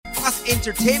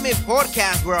entertainment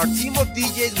podcast where our team of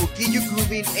DJs will keep you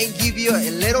grooving and give you a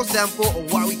little sample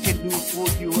of what we can do for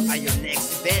you at your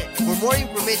next event. For more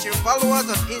information, follow us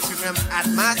on Instagram at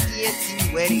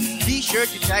MassENT Weddings. Be sure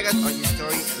to tag us on your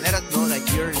story and let us know that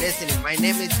you're listening. My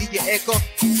name is DJ Echo.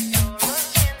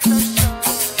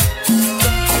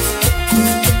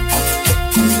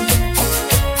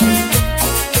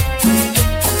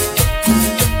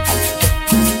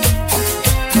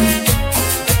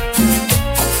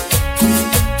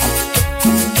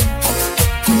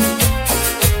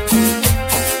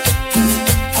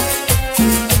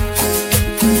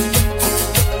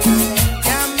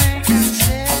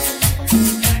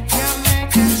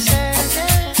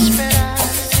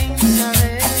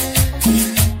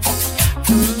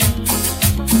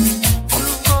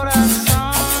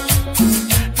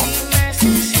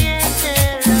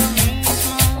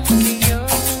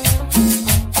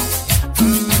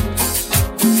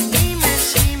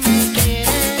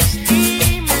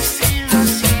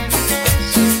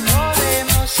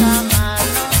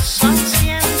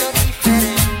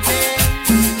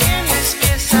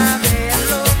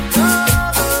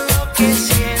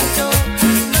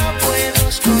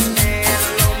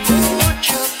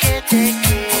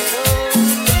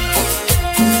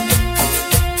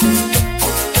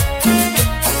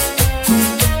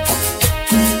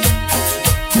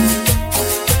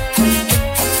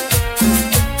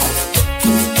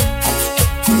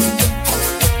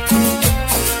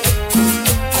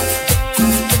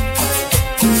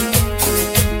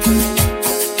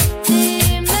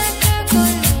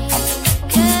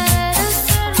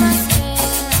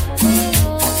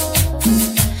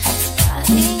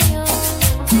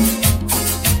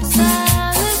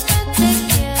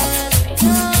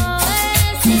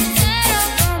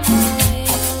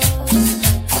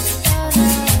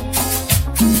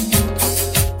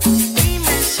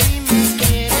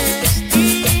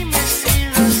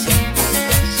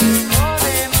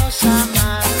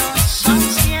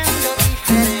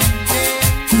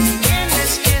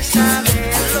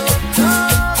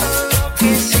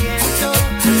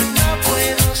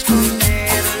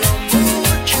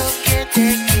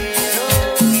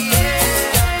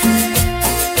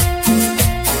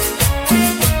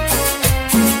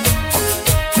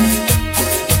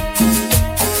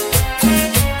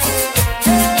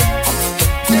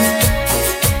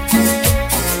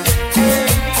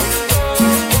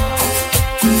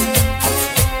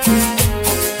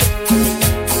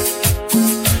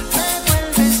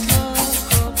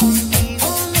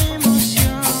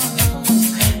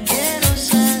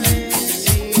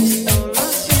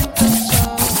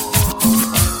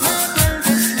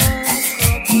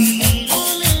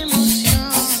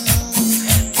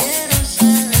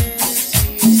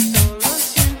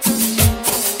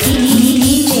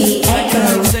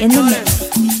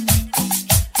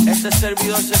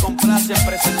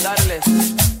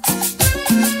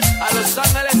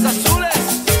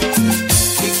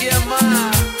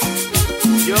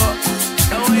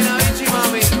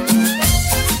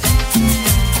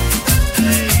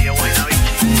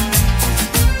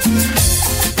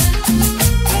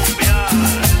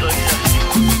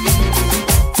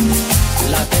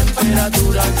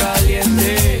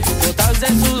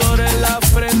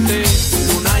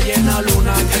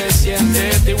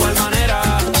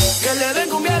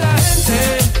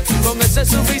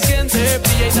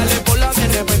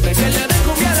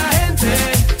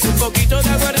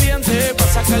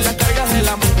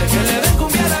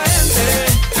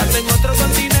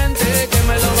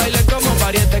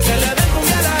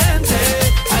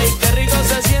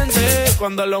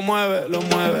 Cuando lo mueve, lo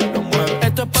mueve, lo mueve.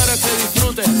 Esto es para que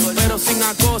disfrutes, pero sin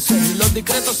acoses. Los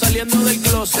discretos saliendo del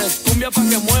closet. Cumbia pa'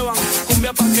 que muevan,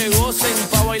 cumbia pa' que gocen.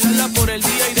 Pa' bailarla por el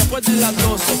día y después de las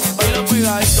 12. Baila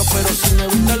pegadito, pero sin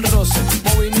evitar el roce.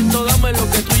 Movimiento, dame lo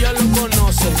que tú ya lo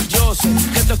conoces. Yo sé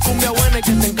que esto es cumbia buena y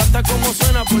que te encanta cómo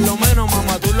suena. Por lo menos,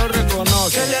 mamá, tú lo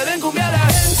reconoces. Que le den cumbia a la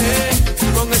gente,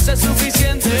 con eso es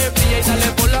suficiente. Pilla y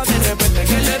sale por la de repente.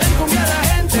 Que le den cumbia a la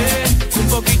gente, un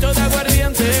poquito de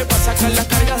aguardiente pa' sacar las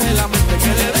cargas de la mente.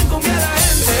 Que le den cumbia a la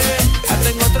gente, hasta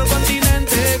en otro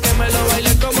continente. Que me lo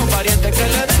baile como pariente. Que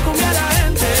le den cumbia a la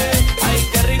gente, ay,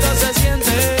 qué rico se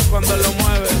siente cuando lo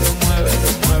mueve, lo mueve,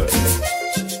 lo mueve.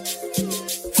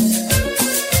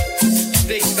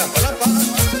 De Iztapalapa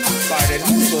para el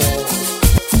mundo.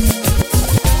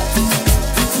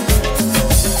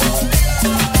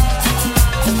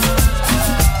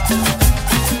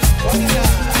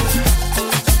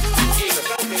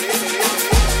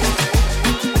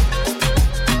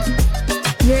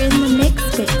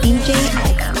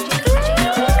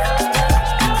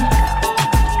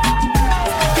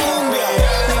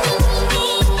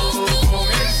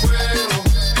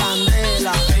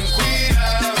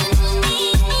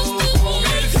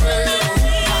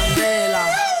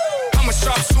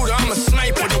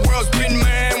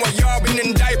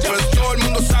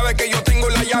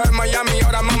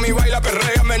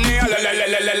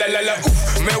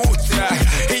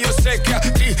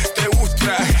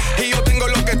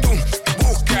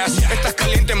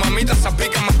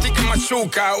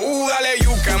 azúcar, dale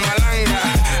yuca, malanga.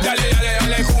 Dale, dale,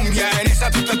 dale cumbia en esa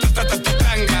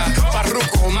tanga.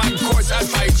 Farruko, Marcos,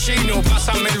 Alfa y Chino,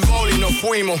 pásame el bol y nos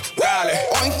fuimos, dale.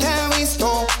 Hoy te he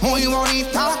visto muy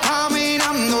bonita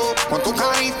caminando, con tu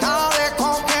carita de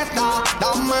coqueta,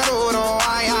 dame duro,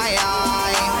 ay, ay,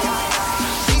 ay.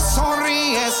 Y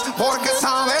sonríes porque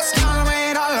sabes que al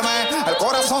mirarme el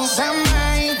corazón se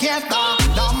me inquieta,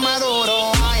 dame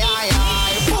duro, ay, ay,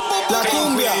 ay. La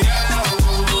cumbia.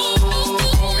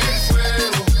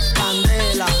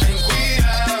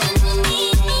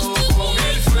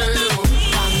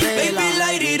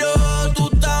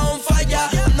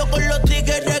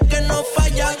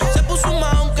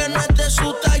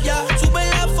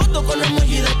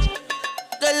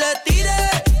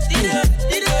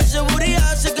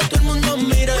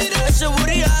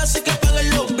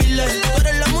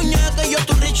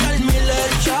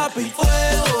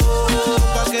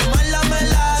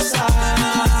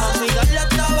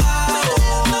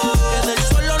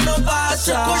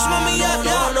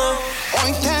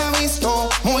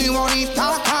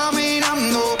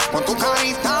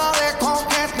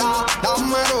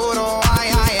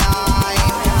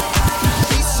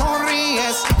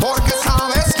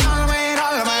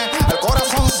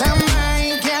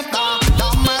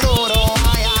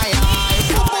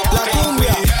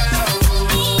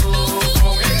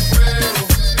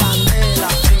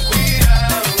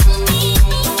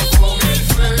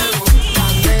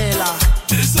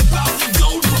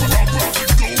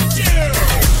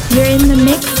 You're in the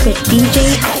mix with DJ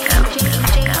Echo.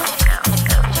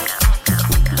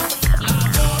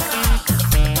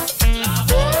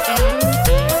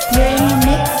 You're in the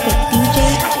mix with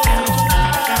DJ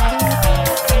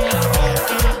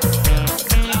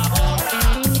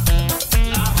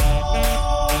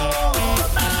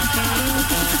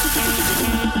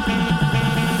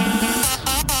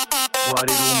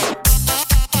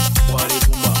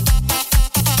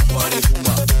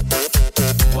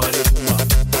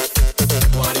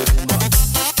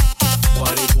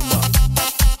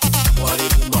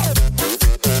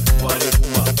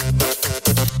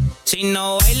Si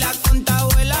no bailas con tu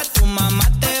abuela, tu mamá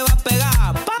te va a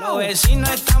pegar. Los vecinos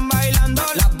están bailando,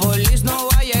 la policía no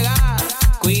va a llegar.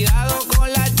 Cuidado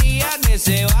con la tía que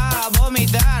se va a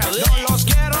vomitar. No los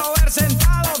quiero ver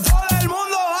sentados, todo el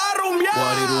mundo va a rumbear.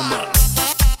 Guarirumba,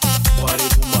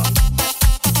 guarirumba,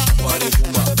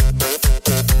 guarirumba,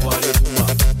 guarirumba,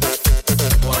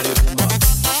 guarirumba,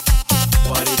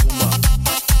 guarirumba,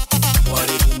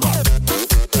 guarirumba,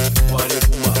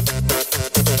 guarirumba.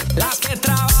 Las que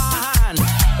trabajan,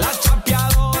 las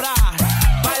chapeadoras,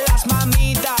 pa' las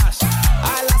mamitas,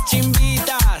 a las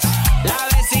chimbitas, la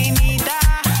vecinita,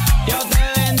 Dios te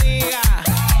bendiga,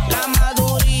 la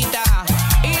madurita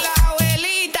y la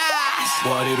abuelita.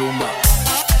 Guarirumba,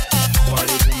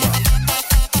 guarirumba,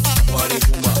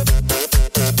 guarirumba,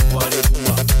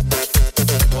 guarirumba,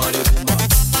 guarirumba,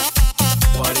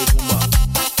 guarirumba,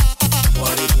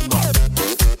 guarirumba,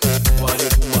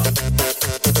 guarirumba.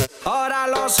 Ahora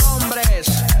los hombres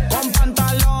con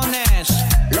pantalones,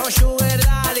 los sugar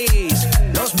daddies,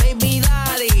 los baby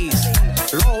daddies,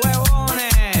 los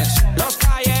huevones, los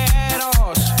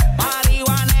callejeros,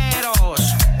 marihuaneros,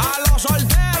 a los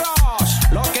solteros,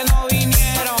 los que no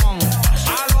vinieron,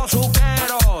 a los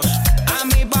suqueros, a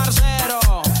mi parcero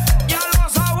y a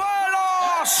los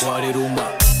abuelos. Guarirumba,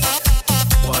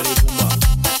 guarirumba,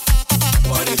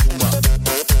 guarirumba,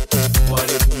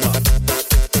 guarirumba, guarirumba.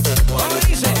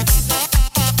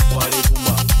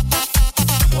 Guarirumba,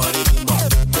 guarirumba,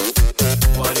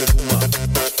 guarirumba,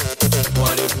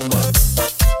 guarirumba.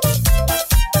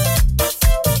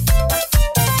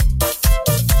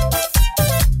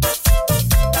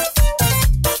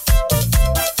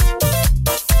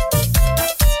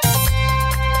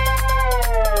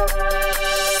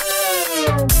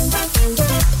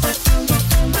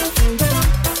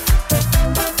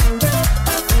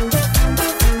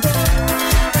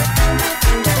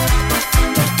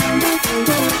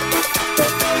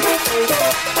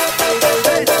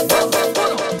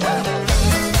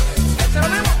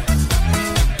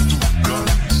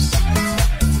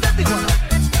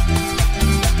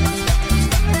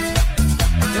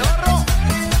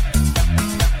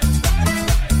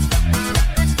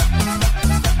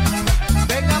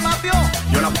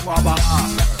 Yo la pongo a bajar,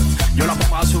 yo la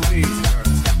pongo a subir.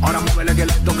 Ahora muévele que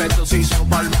lento que esto se hizo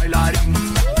para el bailarín.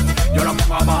 Yo la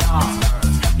pongo a bajar,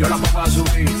 yo la pongo a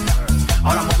subir.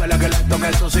 Ahora muévele que lento que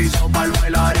esto se hizo para el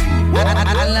bailarín.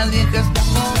 A las viejas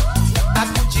pongo a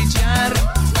cuchichear,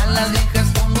 a las viejas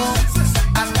pongo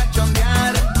a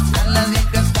cachondear, a las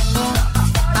viejas pongo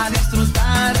a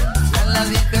disfrutar, a las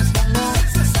viejas pongo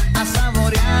a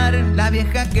saborear. La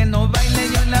vieja que no baila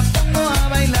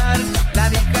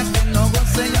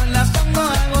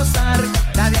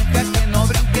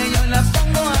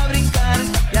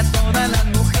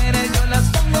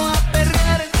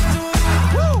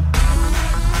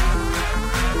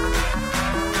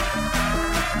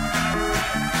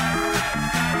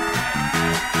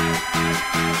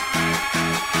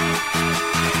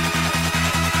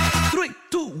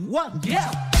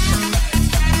Yeah.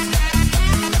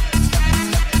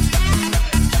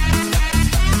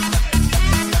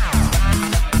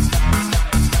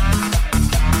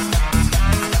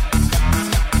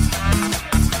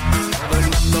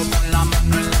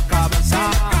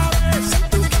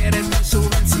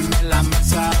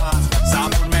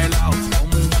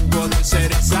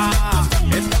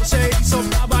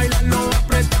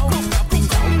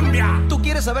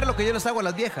 Saber lo que yo les hago a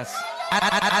las viejas.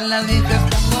 A las viejas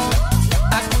pongo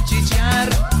a cuchichear,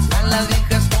 a las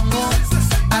viejas pongo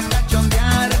a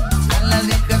cachondear, a las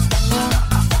viejas pongo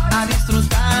a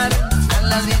disfrutar, a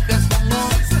las viejas pongo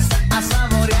a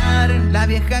saborear. La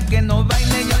vieja que no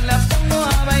baile yo la pongo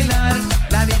a bailar,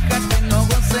 la vieja que no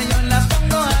goce yo la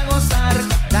pongo a gozar,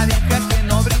 la vieja que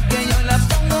no brinque yo la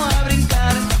pongo a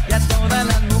brincar, y a todas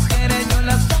las mujeres yo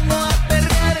las pongo a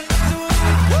perrear.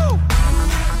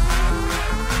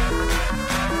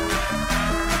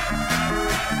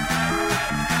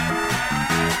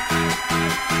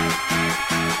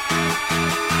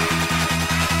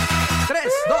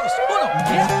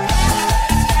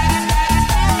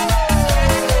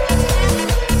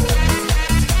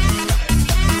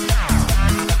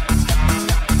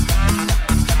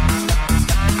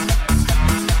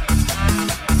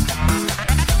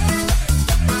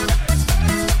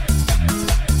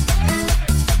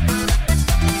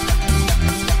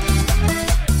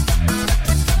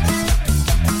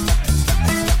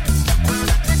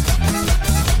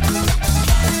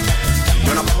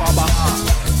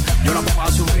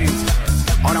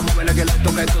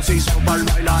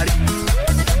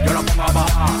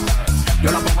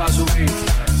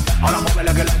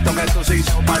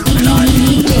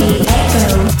 DJ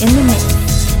Echo in the mix.